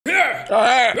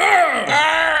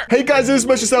Hey guys, this is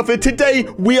MessYourself here. Today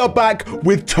we are back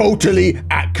with totally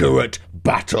accurate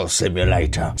battle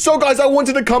simulator. So guys, I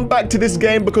wanted to come back to this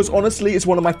game because honestly, it's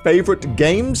one of my favorite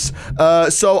games.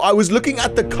 So I was looking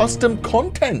at the custom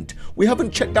content. We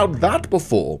haven't checked out that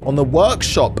before. On the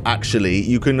workshop, actually,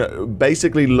 you can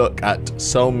basically look at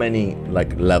so many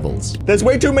like levels. There's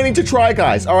way too many to try,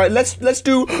 guys. All right, let's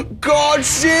do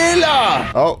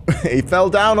Godzilla. Oh, he fell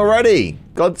down already.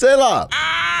 Godzilla.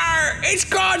 It's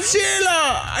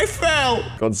Godzilla! I fell!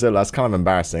 Godzilla, that's kind of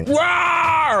embarrassing. Roar!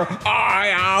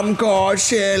 I am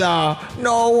Godzilla!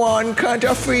 No one can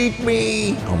defeat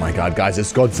me! Oh my god, guys,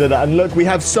 it's Godzilla. And look, we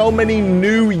have so many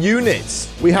new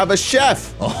units. We have a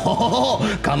chef.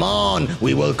 Oh, come on!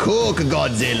 We will cook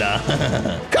Godzilla!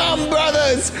 Come,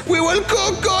 brothers! We will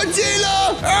cook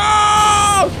Godzilla!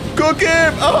 Oh! Cook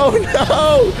him! Oh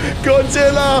no!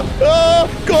 Godzilla! Oh!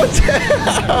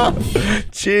 Godzilla!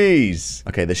 Jeez.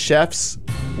 Okay, the chefs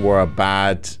were a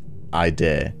bad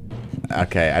idea.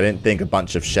 Okay, I didn't think a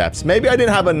bunch of chefs. Maybe I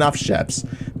didn't have enough chefs.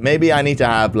 Maybe I need to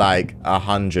have like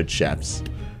 100 chefs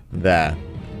there.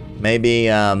 Maybe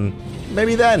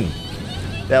then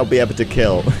they'll be able to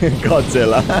kill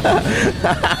Godzilla.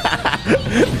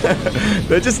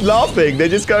 They're just laughing. They're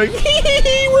just going, hee hee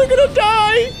hee, we're gonna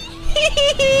die.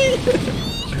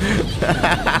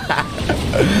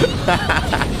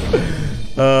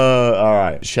 All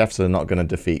right. Chefs are not gonna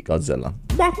defeat Godzilla.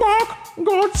 Bark, bark,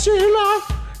 Godzilla.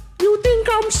 You think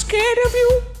I'm scared of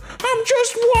you? I'm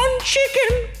just one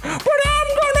chicken, but I'm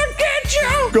gonna get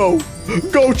you.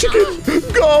 Go, chicken,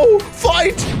 go,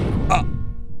 fight.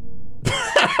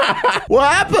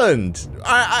 What happened?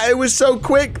 I was so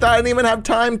quick that I didn't even have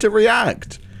time to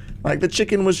react. Like the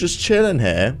chicken was just chilling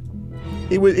here.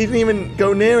 He didn't even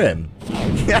go near him.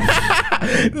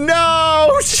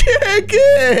 No,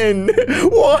 chicken!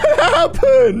 What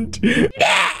happened?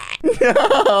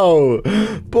 No!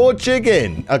 Poor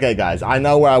chicken. Okay, guys, I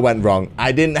know where I went wrong.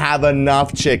 I didn't have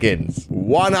enough chickens.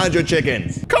 100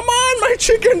 chickens. Come on, my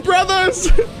chicken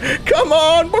brothers! Come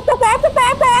on!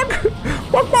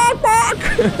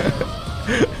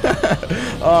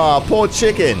 Oh, poor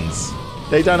chickens.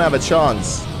 They don't have a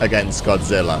chance against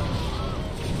Godzilla.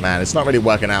 Man, it's not really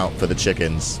working out for the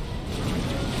chickens.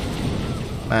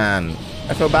 Man,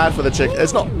 I feel bad for the chicken.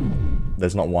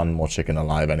 There's not one more chicken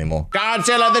alive anymore.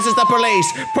 Godzilla, this is the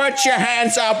police. Put your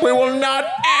hands up. We will not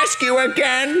ask you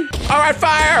again. All right,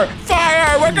 fire,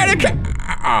 fire. We're gonna.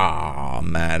 Oh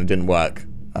man, it didn't work.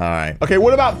 All right. Okay,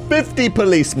 what about 50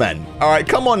 policemen? All right,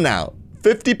 come on now.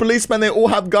 50 policemen. They all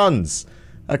have guns.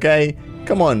 Okay,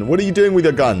 come on. What are you doing with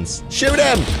your guns? Shoot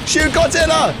him! Shoot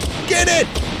Godzilla! Get it!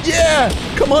 Yeah!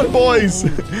 Come on, boys.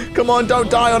 Come on, don't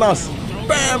die on us.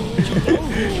 Bam!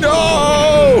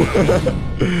 No!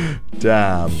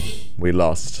 Damn, we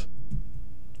lost.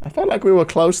 I felt like we were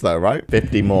close though, right?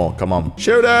 50 more, come on.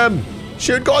 Shoot him!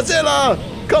 Shoot Godzilla!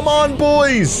 Come on,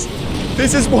 boys!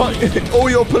 This is what all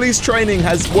your police training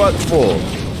has worked for.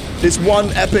 This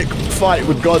one epic fight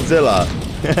with Godzilla.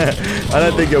 I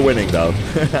don't think you're winning though.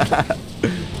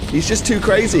 He's just too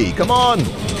crazy. Come on!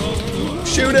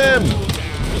 Shoot him!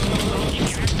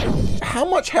 How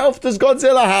much health does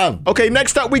Godzilla have? Okay,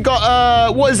 next up we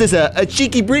got, what is this, a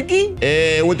cheeky breaky?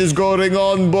 Hey, what is going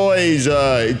on, boys?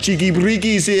 Cheeky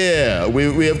breaky's here.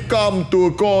 We have come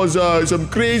to cause some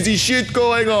crazy shit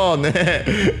going on.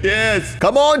 Yes.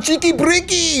 Come on, cheeky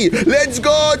breaky. Let's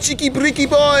go, cheeky breaky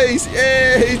boys.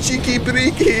 Hey, cheeky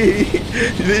breaky.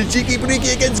 The cheeky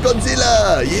breaky against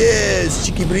Godzilla. Yes,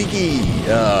 cheeky breaky.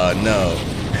 Oh, no.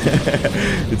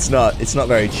 It's not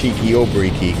very cheeky or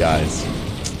breaky, guys.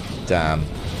 Damn.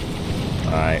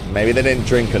 Alright, maybe they didn't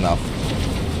drink enough.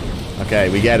 Okay,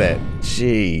 we get it.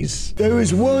 Jeez. There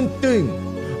is one thing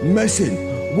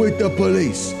messing with the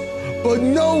police, but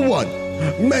no one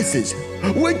messes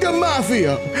with the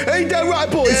mafia. Ain't that right,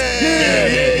 boys? Yeah,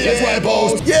 that's right,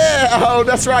 boys. Yeah, oh,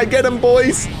 that's right. Get them,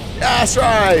 boys. That's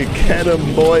right. Get them,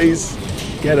 boys.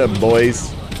 Get them,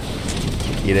 boys.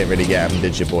 You didn't really get them,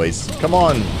 did you, boys? Come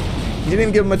on. You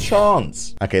didn't give them a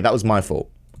chance. Okay, that was my fault.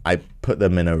 I put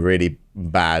them in a really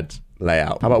bad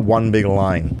layout. How about one big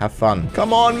line? Have fun.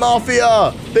 Come on,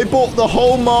 Mafia! They bought the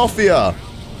whole Mafia.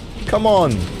 Come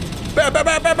on. Bam, bam,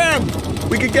 bam, bam, bam!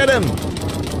 We could get him.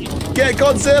 Get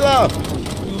Godzilla!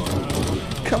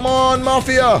 Come on,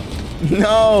 Mafia!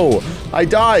 No! I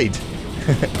died.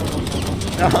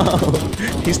 No!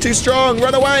 He's too strong!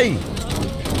 Run away!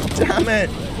 Damn it!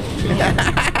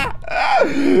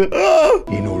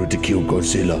 In order to kill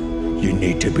Godzilla, you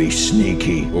need to be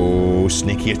sneaky. Oh,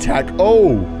 sneaky attack.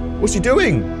 Oh, what's he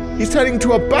doing? He's turning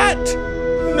into a bat.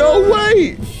 No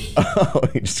way. Oh,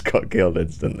 he just got killed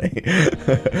instantly.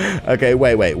 Okay,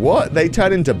 wait. What? They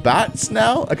turn into bats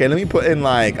now? Okay, let me put in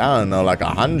like, I don't know, like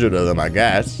 100 of them, I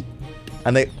guess.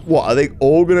 And what? Are they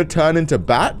all gonna turn into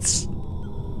bats?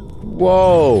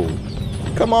 Whoa.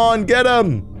 Come on, get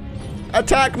them.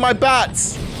 Attack my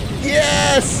bats.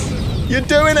 Yes. You're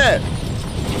doing it.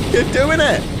 You're doing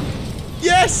it.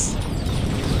 Yes.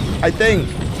 I think.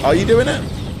 Are you doing it?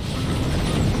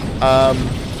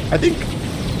 I think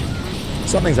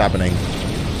something's happening.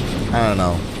 I don't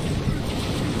know.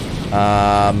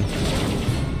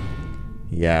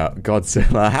 Yeah,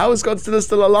 Godzilla. How is Godzilla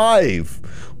still alive?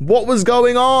 What was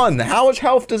going on? How much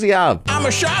health does he have? I'm a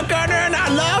shotgunner and I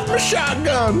love my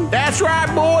shotgun. That's right,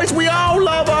 boys. We all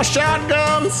love our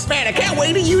shotguns. Man, I can't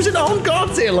wait to use it on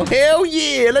Godzilla. Hell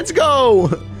yeah, let's go.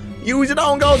 Use it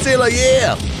on Godzilla,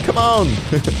 yeah. Come on.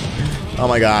 Oh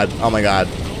my god. Oh my god.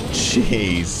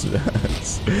 Jeez.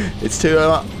 It's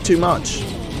too much.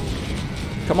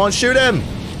 Come on, shoot him.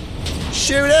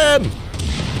 Shoot him.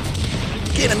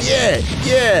 Get him, yeah.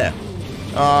 Yeah.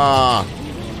 Ah.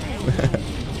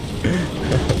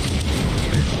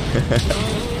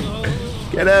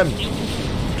 Get him.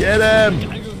 Get him.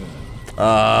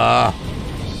 Ah.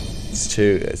 It's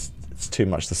too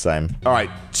much the same. All right,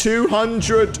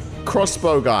 200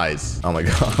 crossbow guys. Oh my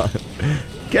god.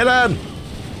 Get him.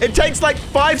 It takes like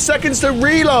 5 seconds to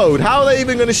reload. How are they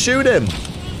even going to shoot him?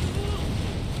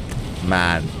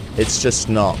 Man, it's just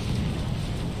not.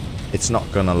 It's not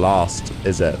going to last,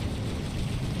 is it?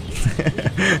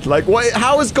 Like, what?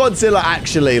 How is Godzilla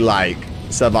actually, like,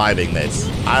 surviving this?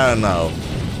 I don't know.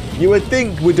 You would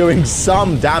think we're doing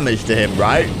some damage to him,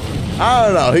 right? I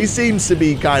don't know. He seems to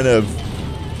be kind of,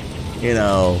 you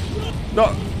know,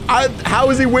 not... how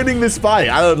is he winning this fight?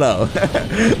 I don't know.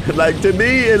 Like, to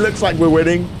me, it looks like we're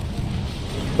winning.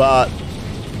 But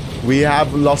we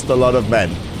have lost a lot of men.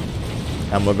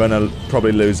 And we're going to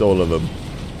probably lose all of them.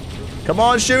 Come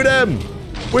on, shoot him.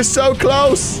 We're so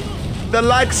close. The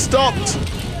lag stopped.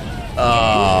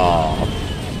 Oh.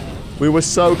 We were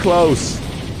so close.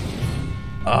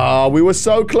 Oh, we were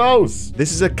so close.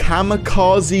 This is a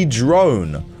kamikaze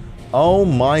drone. Oh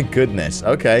my goodness.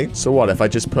 Okay, so what if I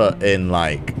just put in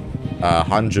like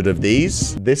 100 of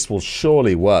these? This will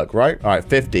surely work, right? All right,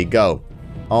 50, go.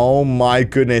 Oh my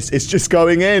goodness, it's just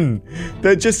going in.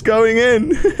 They're just going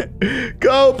in.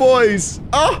 Go, boys.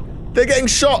 Ah, they're getting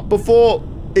shot before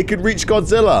it could reach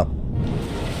Godzilla.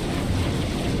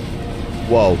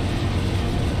 Whoa.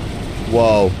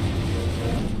 Whoa.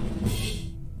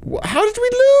 How did we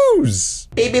lose?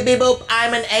 Beep, beep, beep, boop.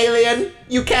 I'm an alien.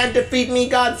 You can't defeat me,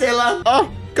 Godzilla.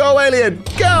 Oh, go, alien.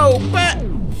 Go.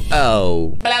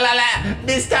 Oh. Blah, blah, blah.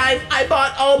 This time, I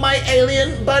bought all my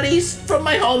alien buddies from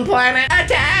my home planet.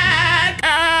 Attack!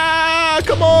 Ah,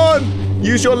 come on.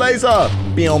 Use your laser.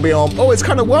 Beom, beom. Oh, it's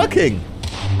kind of working,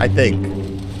 I think.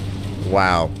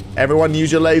 Wow. Everyone use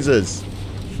your lasers.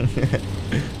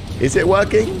 Is it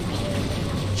working?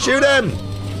 Shoot him.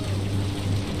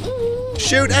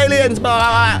 Shoot aliens. Blah,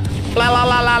 blah, blah,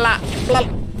 blah, blah, blah, blah.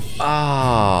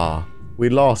 Ah. We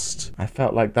lost. I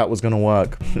felt like that was gonna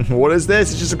work. What is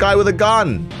this? It's just a guy with a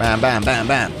gun. Bam, bam, bam,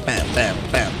 bam, bam,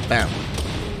 bam, bam, bam.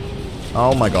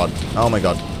 Oh my god. Oh my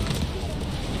god.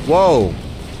 Whoa.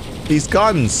 These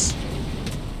guns.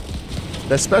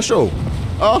 They're special.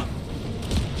 Oh.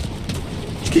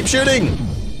 Keep shooting.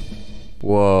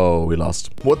 Whoa, we lost.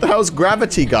 What the hell's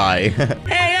Gravity Guy?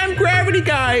 Hey, I'm Gravity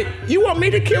Guy. You want me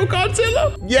to kill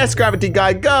Godzilla? Yes, Gravity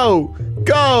Guy, go.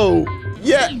 Go.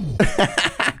 Yeah.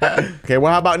 Okay,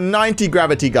 well, how about 90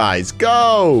 gravity guys?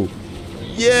 Go!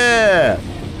 Yeah!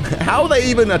 How are they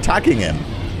even attacking him?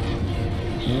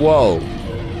 Whoa.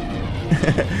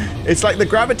 It's like the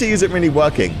gravity isn't really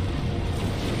working.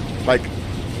 Like,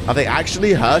 are they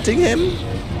actually hurting him?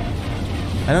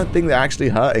 I don't think they're actually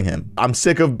hurting him. I'm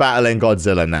sick of battling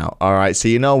Godzilla now. All right, so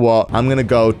you know what? I'm gonna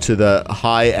go to the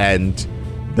high end.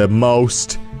 The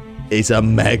most is a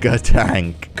mega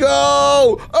tank.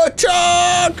 Go!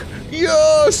 Attack!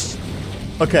 Yes!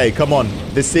 Okay, come on.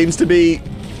 This seems to be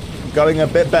going a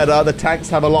bit better. The tanks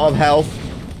have a lot of health,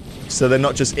 so they're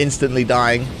not just instantly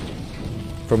dying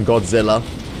from Godzilla.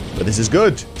 But this is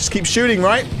good. Just keep shooting,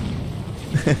 right?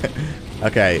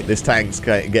 Okay, this tank's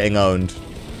getting owned.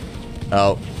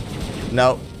 Oh.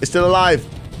 No, it's still alive.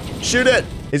 Shoot it.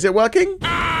 Is it working?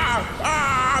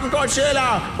 I'm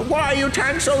Godzilla. Why are you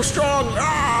tanks so strong?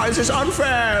 This is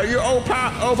unfair. You're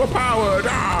overpowered.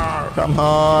 Come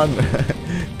on.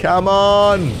 Come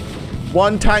on.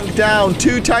 1 tank down.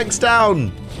 2 tanks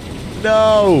down.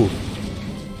 No.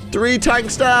 3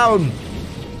 tanks down.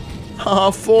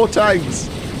 4 tanks.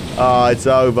 Oh, it's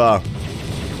over.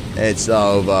 It's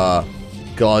over.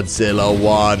 Godzilla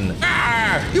won.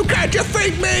 Ah, you can't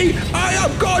defeat me. I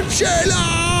am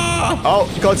Godzilla. Oh,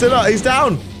 Godzilla, he's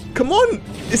down. Come on.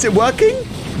 Is it working?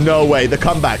 No way. The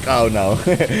comeback. Oh, no.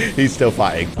 He's still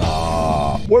fighting.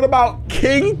 What about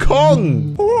King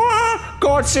Kong?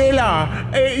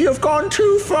 Godzilla, you've gone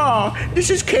too far. This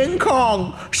is King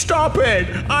Kong. Stop it.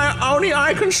 Only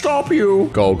I can stop you.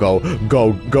 Go,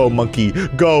 monkey.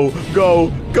 Go.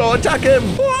 Attack him.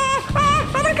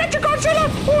 I'm gonna get you, Godzilla.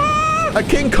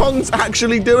 King Kong's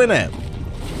actually doing it.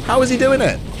 How is he doing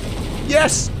it?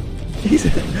 Yes. He's...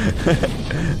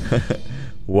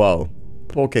 Whoa.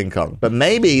 Poor King Kong. But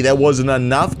maybe there wasn't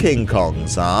enough King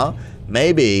Kongs, huh?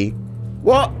 Maybe.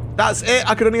 What? That's it?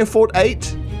 I could only afford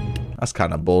 8? That's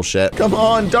kind of bullshit. Come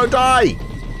on, don't die.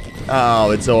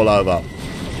 Oh, it's all over.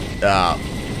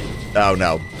 Oh,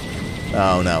 no.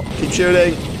 Oh, no. Keep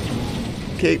shooting.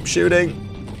 Keep shooting.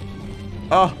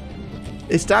 Oh,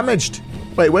 it's damaged.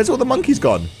 Wait, where's all the monkeys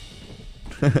gone?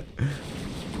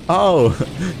 Oh,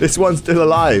 this one's still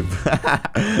alive.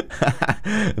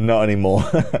 Not anymore.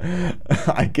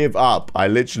 I give up. I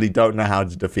literally don't know how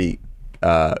to defeat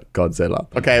Godzilla.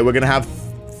 Okay, we're going to have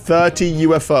 30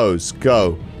 UFOs.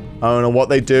 Go. I don't know what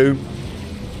they do.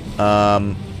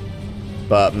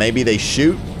 But maybe they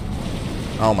shoot.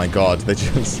 Oh my god, they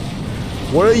just...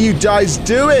 What are you guys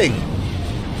doing?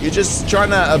 You're just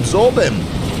trying to absorb him.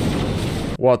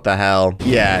 What the hell?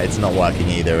 Yeah, it's not working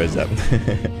either, is it?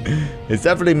 It's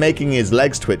definitely making his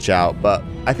legs twitch out, but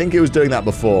I think it was doing that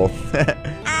before.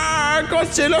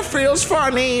 Godzilla feels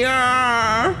funny.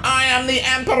 I am the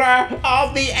Emperor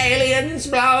of the aliens,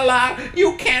 blah, blah.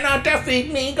 You cannot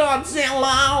defeat me,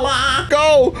 Godzilla.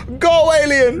 Go,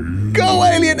 alien. Go,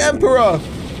 alien Emperor.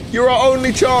 You're our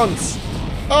only chance.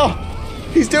 Oh,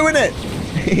 he's doing it.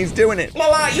 He's doing it.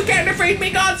 Blah, you can't defeat me,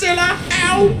 Godzilla.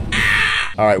 Ow.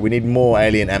 All right, we need more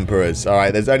alien emperors. All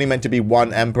right, there's only meant to be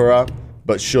 1 emperor,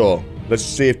 but sure. Let's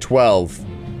see if 12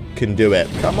 can do it.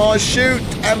 Come on, shoot,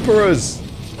 emperors.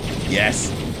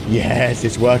 Yes. Yes,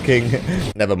 it's working.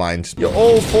 Never mind. You're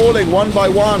all falling one by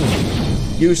one.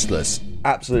 Useless.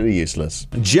 Absolutely useless.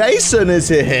 Jason is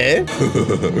here.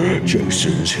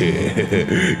 Jason's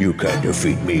here. You can't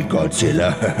defeat me,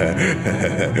 Godzilla.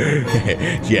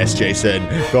 Yes, Jason.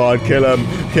 Go on, kill him.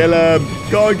 Kill him.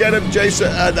 Go and get him, Jason.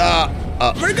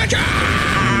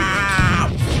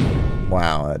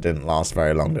 Wow, that didn't last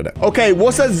very long, did it? Okay,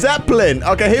 what's a Zeppelin?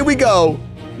 Okay, here we go.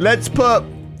 Let's put...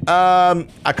 I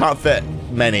can't fit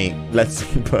many. Let's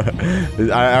put...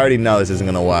 I already know this isn't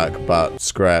gonna work, but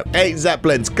screw it. 8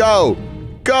 Zeppelins. Go!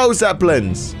 Go,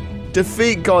 Zeppelins!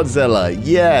 Defeat Godzilla.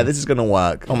 Yeah, this is gonna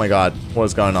work. Oh my god,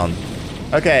 what's going on?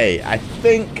 Okay, I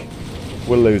think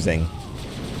we're losing.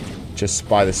 Just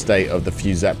by the state of the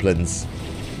few Zeppelins.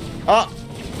 Oh!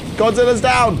 Godzilla's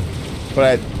down!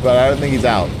 But I don't think he's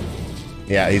out.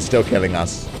 Yeah, he's still killing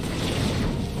us.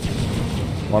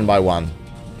 One by one.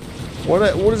 What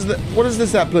is the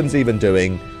Zeppelins even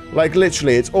doing? Like,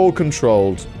 literally, it's all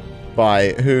controlled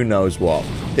by who knows what.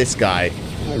 This guy.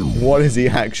 What is he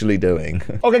actually doing?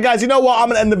 Okay, guys, you know what? I'm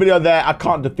gonna end the video there. I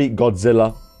can't defeat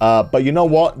Godzilla. But you know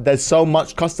what? There's so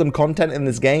much custom content in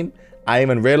this game. I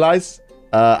even realized.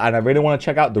 And I really want to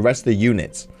check out the rest of the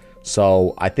units.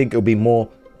 So I think it'll be more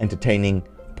entertaining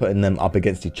putting them up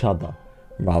against each other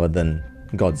rather than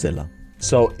Godzilla.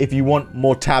 So if you want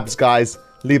more tabs, guys,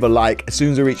 leave a like. As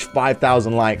soon as we reach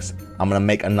 5,000 likes, I'm gonna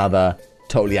make another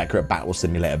totally accurate battle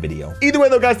simulator video. Either way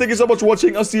though, guys, thank you so much for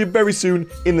watching. I'll see you very soon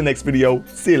in the next video.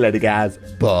 See you later, guys.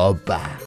 Bye-bye.